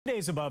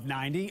days above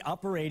 90,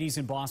 upper 80s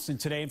in Boston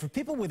today. And for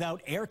people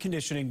without air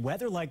conditioning,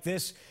 weather like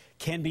this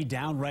can be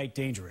downright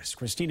dangerous.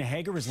 Christina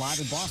Hager is live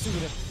in Boston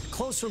with a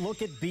closer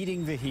look at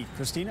beating the heat.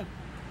 Christina?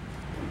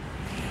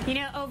 You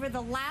know, over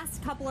the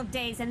last couple of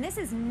days, and this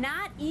is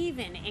not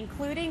even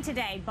including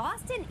today,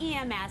 Boston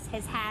EMS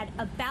has had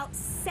about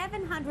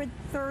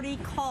 730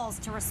 calls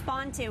to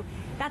respond to.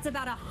 That's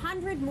about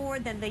 100 more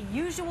than the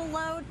usual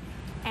load,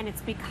 and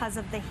it's because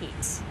of the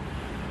heat.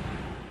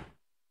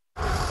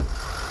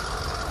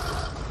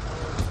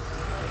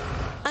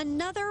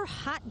 Another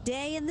hot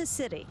day in the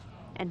city,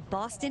 and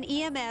Boston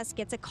EMS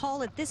gets a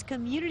call at this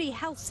community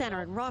health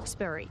center in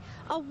Roxbury.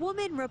 A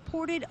woman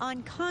reported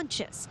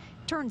unconscious.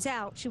 Turns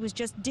out she was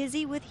just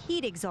dizzy with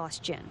heat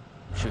exhaustion.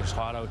 She was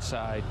hot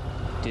outside,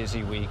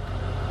 dizzy, weak,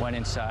 went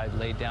inside,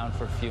 laid down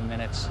for a few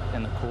minutes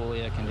in the cool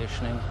air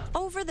conditioning.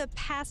 Over the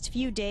past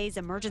few days,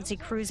 emergency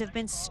crews have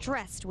been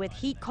stressed with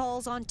heat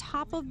calls on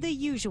top of the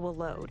usual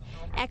load.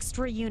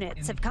 Extra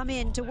units have come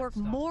in to work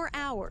more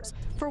hours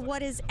for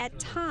what is at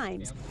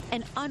times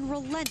an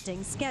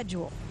unrelenting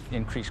schedule.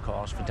 Increased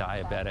calls for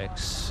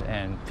diabetics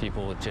and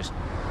people with just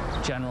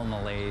general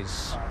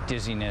malaise,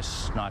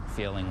 dizziness, not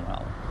feeling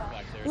well.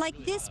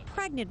 Like this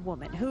pregnant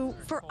woman who,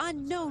 for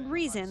unknown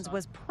reasons,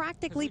 was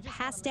practically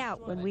passed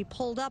out when we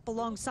pulled up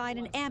alongside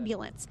an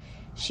ambulance.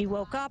 She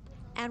woke up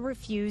and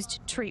refused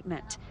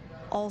treatment.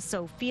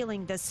 Also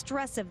feeling the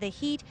stress of the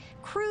heat,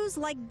 crews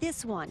like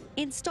this one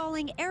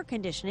installing air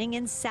conditioning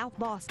in South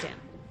Boston.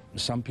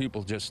 Some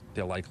people just,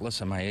 they're like,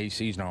 listen, my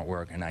AC's not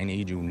working. I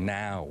need you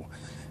now.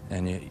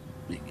 And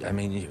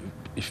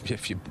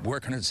if you're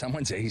working on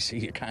someone's AC,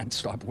 you can't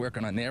stop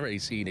working on their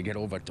AC to get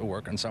over to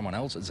work on someone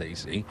else's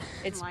AC.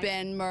 It's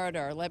been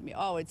murder.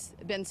 It's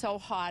been so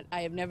hot.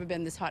 I have never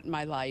been this hot in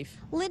my life.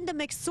 Linda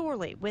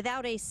McSorley,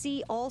 without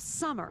AC all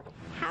summer,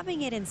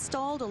 having it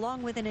installed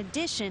along with an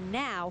addition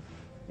now,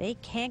 they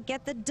can't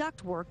get the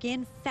ductwork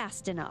in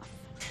fast enough.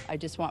 I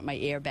just want my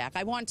air back.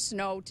 I want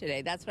snow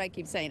today. That's what I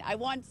keep saying. I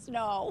want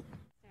snow.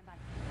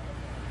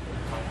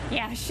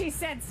 Yeah, she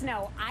said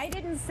snow. I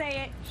didn't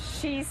say it.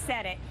 She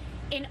said it.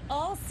 In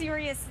all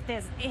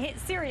seriousness,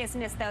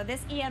 though, this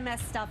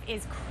EMS stuff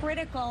is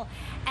critical,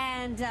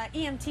 and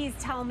EMTs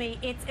tell me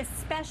it's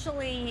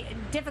especially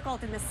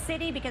difficult in the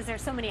city because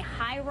there's so many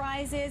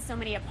high-rises, so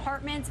many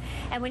apartments,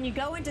 and when you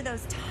go into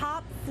those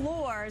top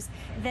floors,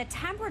 the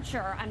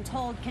temperature, I'm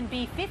told, can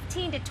be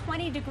 15 to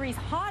 20 degrees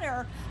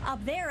hotter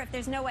up there if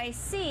there's no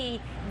AC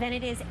than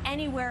it is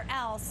anywhere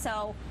else.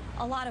 So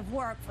a lot of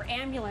work for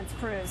ambulance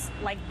crews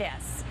like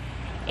this.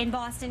 In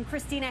Boston,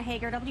 Christina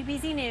Hager,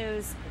 WBZ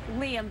News.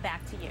 Liam,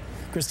 back to you.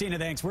 Christina,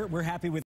 thanks. We're happy with